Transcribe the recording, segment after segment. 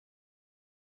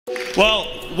Well,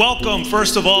 welcome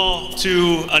first of all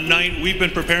to a night we've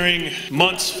been preparing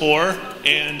months for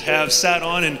and have sat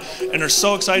on and are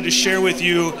so excited to share with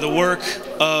you the work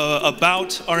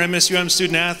about our MSUM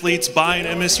student athletes by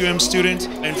an MSUM student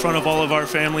in front of all of our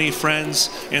family, friends,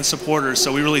 and supporters.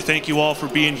 So we really thank you all for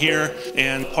being here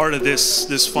and part of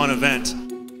this fun event.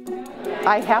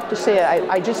 I have to say,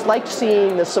 I just liked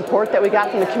seeing the support that we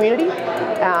got from the community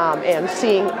and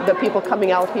seeing the people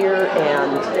coming out here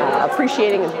and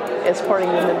appreciating and supporting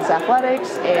women's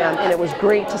athletics, and it was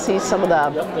great to see some of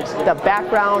the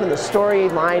background and the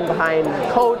storyline behind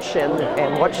Coach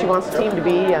and what she wants the team to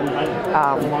be, and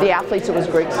the athletes. It was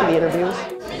great to see the interviews.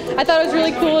 I thought it was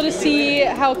really cool to see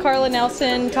how Carla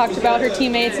Nelson talked about her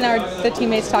teammates and how the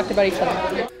teammates talked about each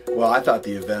other. Well, I thought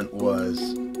the event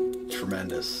was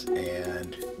tremendous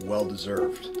and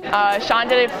well-deserved. Sean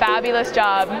did a fabulous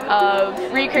job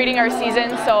of recreating our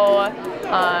season, so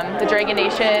the Dragon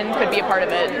Nation could be a part of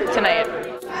it tonight.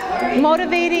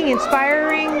 Motivating,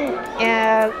 inspiring,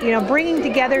 bringing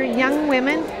together young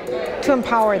women to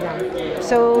empower them.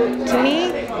 So to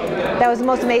me, that was the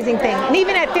most amazing thing. And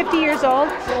even at 50 years old,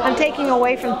 I'm taking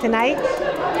away from tonight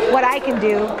what I can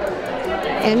do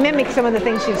and mimic some of the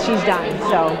things she's done.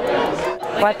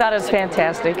 Well, I thought it was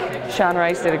fantastic. Sean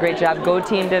Rice did a great job. Go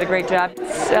Team did a great job.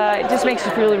 It just makes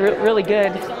us really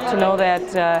good to know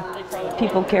that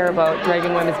people care about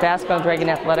Dragon women's basketball, Dragon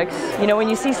athletics. You know, when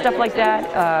you see stuff like that,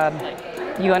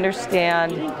 you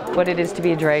understand what it is to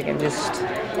be a Dragon. Just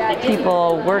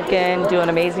people working, doing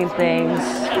amazing things.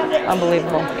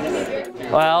 Unbelievable.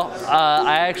 Well,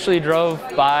 I actually drove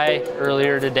by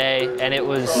earlier today, and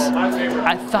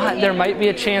I thought there might be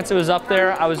a chance it was up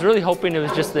there. I was really hoping it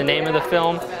was just the name of the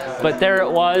film, but there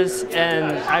it was,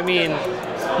 and I mean,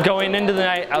 going into the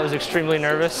night, I was extremely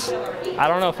nervous. I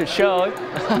don't know if it showed.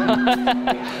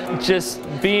 Just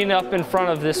being up in front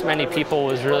of this many people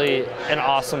was really an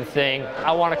awesome thing.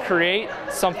 I want to create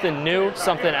something new,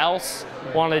 something else.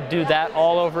 Want to do that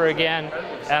all over again,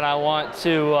 and I want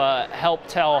to help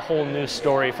tell a whole new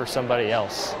story for somebody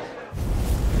else.